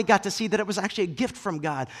finally got to see that it was actually a gift from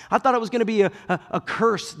God. I thought it was going to be a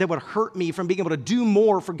curse that would hurt me from being able to do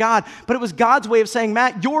more for God, but it was God's way of saying,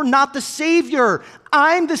 Matt, you're not the Savior.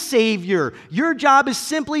 I'm the Savior. Your job is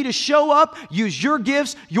simply to show up, use your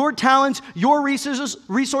gifts, your talents, your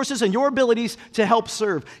resources, and your abilities to help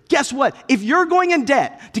serve. Guess what? If you're going in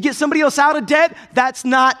debt to get somebody else out of debt, that's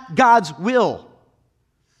not God's will.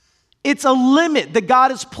 It's a limit that God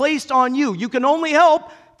has placed on you. You can only help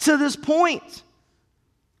to this point.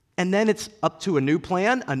 And then it's up to a new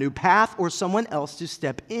plan, a new path, or someone else to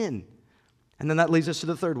step in. And then that leads us to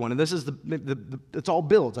the third one. And this is it's all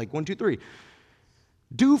builds, like 1, 2, 3.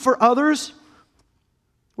 Do for others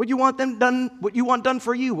what you want them done, what you want done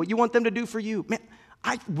for you, what you want them to do for you. Man,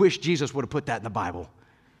 I wish Jesus would have put that in the Bible.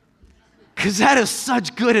 Because that is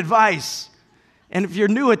such good advice. And if you're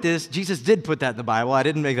new at this, Jesus did put that in the Bible. I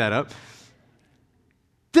didn't make that up.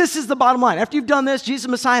 This is the bottom line. After you've done this, Jesus is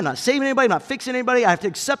Messiah. I'm not saving anybody. I'm not fixing anybody. I have to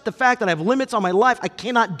accept the fact that I have limits on my life. I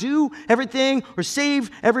cannot do everything or save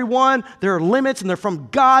everyone. There are limits, and they're from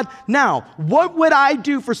God. Now, what would I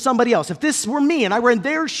do for somebody else? If this were me and I were in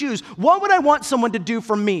their shoes, what would I want someone to do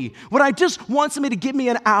for me? Would I just want somebody to give me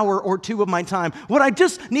an hour or two of my time? Would I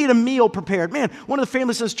just need a meal prepared? Man, one of the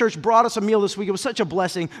families in this church brought us a meal this week. It was such a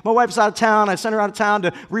blessing. My wife's out of town. I sent her out of town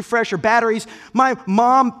to refresh her batteries. My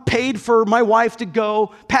mom paid for my wife to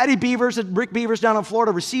go. Patty Beavers and Rick Beavers down in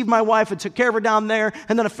Florida received my wife and took care of her down there.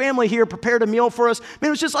 And then a family here prepared a meal for us. Man, it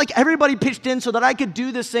was just like everybody pitched in so that I could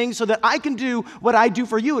do this thing, so that I can do what I do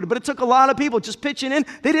for you. But it took a lot of people just pitching in.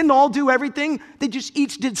 They didn't all do everything. They just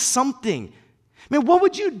each did something. Man, what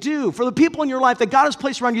would you do for the people in your life that God has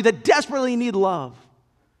placed around you that desperately need love?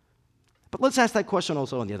 But let's ask that question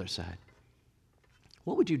also on the other side.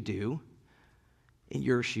 What would you do in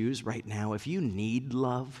your shoes right now if you need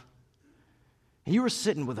love? And you were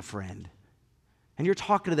sitting with a friend, and you're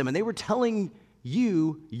talking to them, and they were telling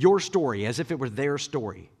you your story as if it were their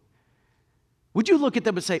story. Would you look at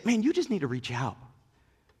them and say, man, you just need to reach out.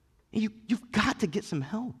 You've got to get some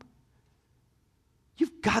help.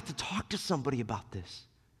 You've got to talk to somebody about this.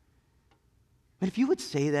 And if you would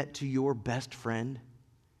say that to your best friend,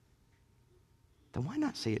 then why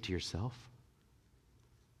not say it to yourself?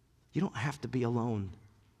 You don't have to be alone.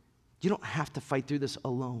 You don't have to fight through this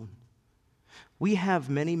alone. We have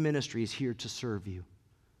many ministries here to serve you.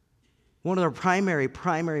 One of the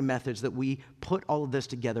primary methods that we put all of this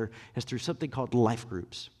together is through something called life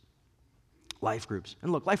groups. Life groups.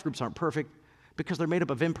 And look, life groups aren't perfect because they're made up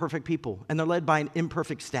of imperfect people and they're led by an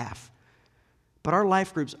imperfect staff. But our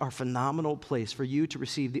life groups are a phenomenal place for you to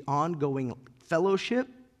receive the ongoing fellowship,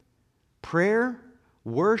 prayer,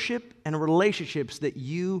 worship, and relationships that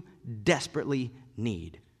you desperately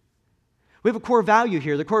need. We have a core value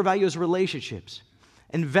here. The core value is relationships,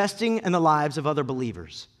 investing in the lives of other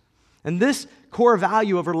believers. And this core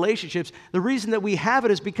value of relationships, the reason that we have it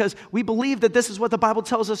is because we believe that this is what the Bible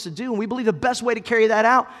tells us to do, and we believe the best way to carry that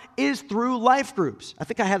out is through life groups. I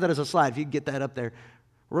think I have that as a slide, if you can get that up there.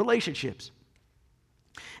 Relationships.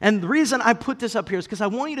 And the reason I put this up here is because I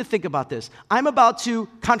want you to think about this. I'm about to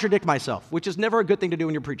contradict myself, which is never a good thing to do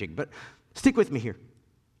when you're preaching, but stick with me here.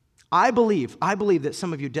 I believe that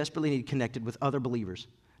some of you desperately need connected with other believers,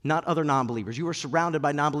 not other non-believers. You are surrounded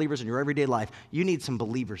by non-believers in your everyday life. You need some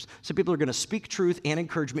believers. Some people are going to speak truth and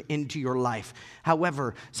encouragement into your life.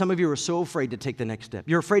 However, some of you are so afraid to take the next step.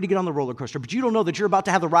 You're afraid to get on the roller coaster, but you don't know that you're about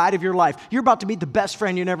to have the ride of your life. You're about to meet the best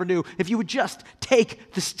friend you never knew if you would just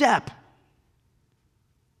take the step.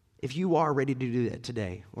 If you are ready to do that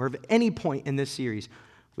today, or at any point in this series,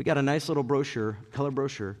 we got a nice little brochure, color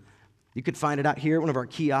brochure. You could find it out here at one of our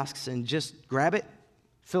kiosks and just grab it,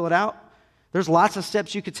 fill it out. There's lots of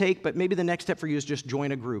steps you could take, but maybe the next step for you is just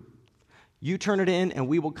join a group. You turn it in, and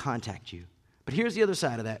we will contact you. But here's the other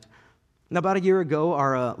side of that. Now, about a year ago,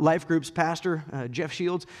 our life group's pastor, Jeff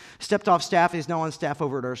Shields, stepped off staff. He's now on staff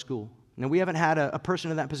over at our school. Now, we haven't had a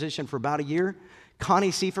person in that position for about a year.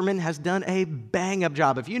 Connie Seiferman has done a bang-up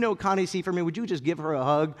job. If you know Connie Seiferman, would you just give her a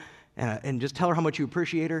hug and just tell her how much you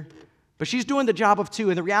appreciate her? But she's doing the job of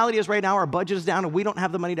two, and the reality is right now our budget is down and we don't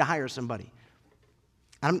have the money to hire somebody.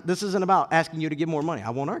 This isn't about asking you to give more money.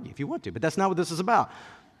 I won't argue if you want to, but that's not what this is about.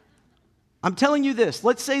 I'm telling you this.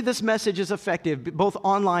 Let's say this message is effective both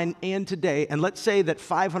online and today, and let's say that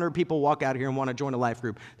 500 people walk out here and want to join a life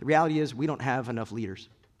group. The reality is we don't have enough leaders.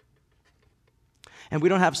 And we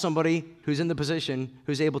don't have somebody who's in the position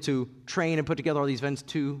who's able to train and put together all these events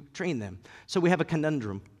to train them. So we have a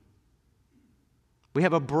conundrum. We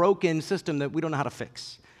have a broken system that we don't know how to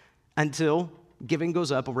fix until giving goes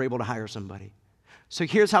up and we're able to hire somebody. So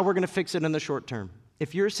here's how we're going to fix it in the short term.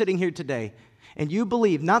 If you're sitting here today and you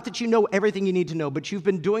believe, not that you know everything you need to know, but you've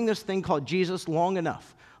been doing this thing called Jesus long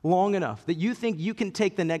enough that you think you can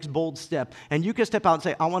take the next bold step and you can step out and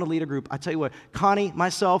say, I want to lead a group. I tell you what, Connie,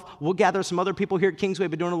 myself, we'll gather some other people here at Kingsway,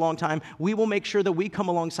 been doing it a long time. We will make sure that we come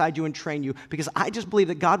alongside you and train you because I just believe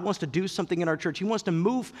that God wants to do something in our church. He wants to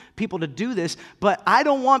move people to do this, but I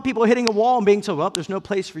don't want people hitting a wall and being told, well, there's no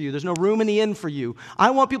place for you. There's no room in the inn for you. I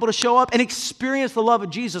want people to show up and experience the love of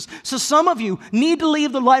Jesus. So some of you need to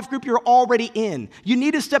leave the life group you're already in. You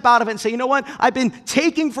need to step out of it and say, you know what? I've been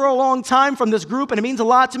taking for a long time from this group and it means a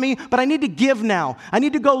lot to me, but I need to give now. I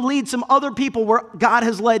need to go lead some other people where God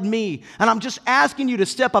has led me. And I'm just asking you to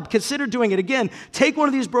step up. Consider doing it. Again, take one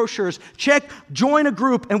of these brochures, check, join a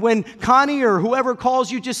group, and when Connie or whoever calls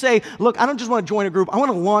you, just say, look, I don't just want to join a group, I want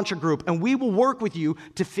to launch a group, and we will work with you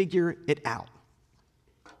to figure it out.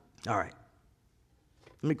 All right.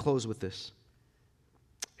 Let me close with this.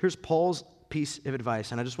 Here's Paul's piece of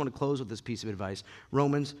advice, and I just want to close with this piece of advice.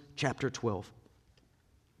 Romans chapter 12,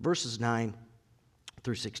 verses 9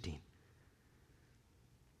 through 16.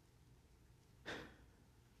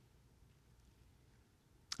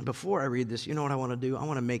 Before I read this, you know what I want to do? I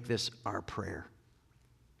want to make this our prayer.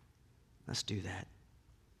 Let's do that.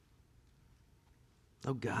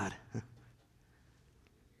 Oh God,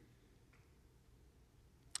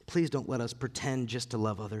 please don't let us pretend just to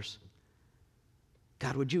love others.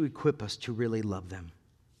 God, would you equip us to really love them?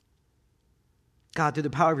 God, through the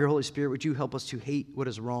power of your Holy Spirit, would you help us to hate what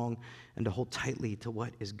is wrong and to hold tightly to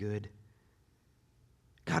what is good?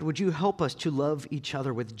 God, would you help us to love each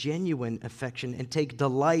other with genuine affection and take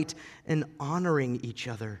delight in honoring each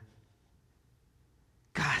other?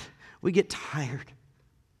 God, we get tired.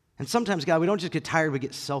 And sometimes, God, we don't just get tired, we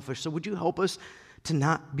get selfish. So would you help us to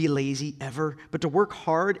not be lazy ever, but to work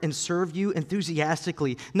hard and serve you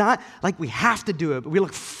enthusiastically, not like we have to do it, but we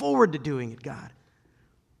look forward to doing it, God.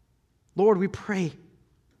 Lord, we pray,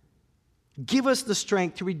 give us the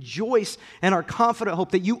strength to rejoice in our confident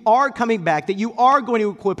hope that you are coming back, that you are going to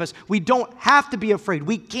equip us. We don't have to be afraid.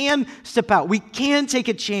 We can step out. We can take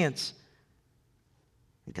a chance.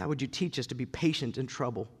 And God, would you teach us to be patient in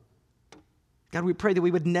trouble? God, we pray that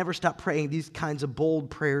we would never stop praying these kinds of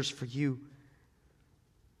bold prayers for you.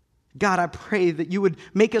 God, I pray that you would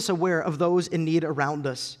make us aware of those in need around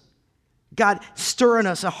us. God, stir in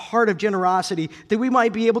us a heart of generosity that we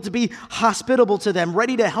might be able to be hospitable to them,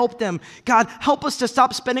 ready to help them. God, help us to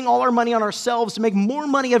stop spending all our money on ourselves, to make more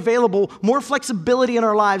money available, more flexibility in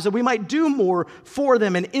our lives, that we might do more for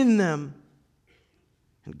them and in them.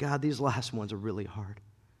 And God, these last ones are really hard.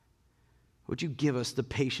 Would you give us the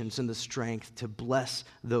patience and the strength to bless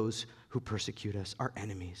those who persecute us, our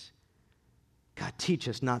enemies? God, teach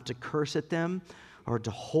us not to curse at them or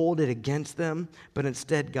to hold it against them, but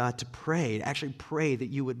instead, God, to pray, to actually pray that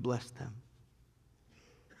you would bless them.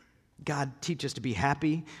 God, teach us to be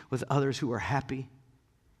happy with others who are happy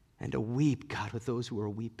and to weep, God, with those who are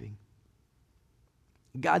weeping.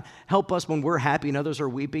 God, help us when we're happy and others are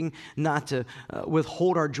weeping, not to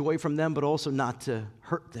withhold our joy from them, but also not to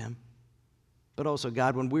hurt them, But also,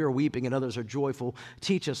 God, when we are weeping and others are joyful,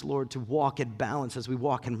 teach us, Lord, to walk in balance as we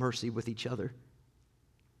walk in mercy with each other.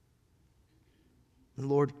 And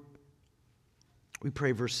Lord, we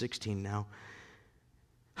pray verse 16 now.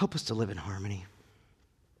 Help us to live in harmony.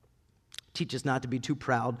 Teach us not to be too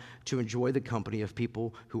proud to enjoy the company of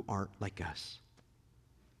people who aren't like us.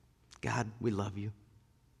 God, we love you.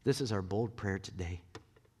 This is our bold prayer today.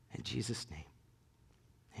 In Jesus' name,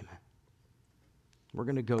 amen. We're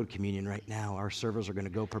going to go to communion right now. Our servers are going to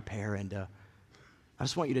go prepare, and I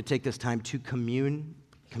just want you to take this time to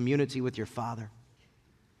community with your Father.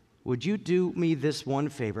 Would you do me this one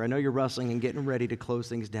favor? I know you're wrestling and getting ready to close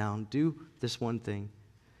things down. Do this one thing.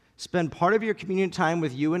 Spend part of your communion time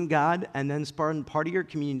with you and God, and then spend part of your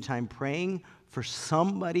communion time praying for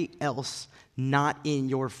somebody else not in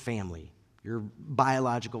your family, your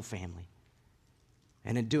biological family.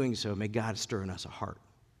 And in doing so, may God stir in us a heart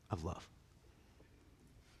of love.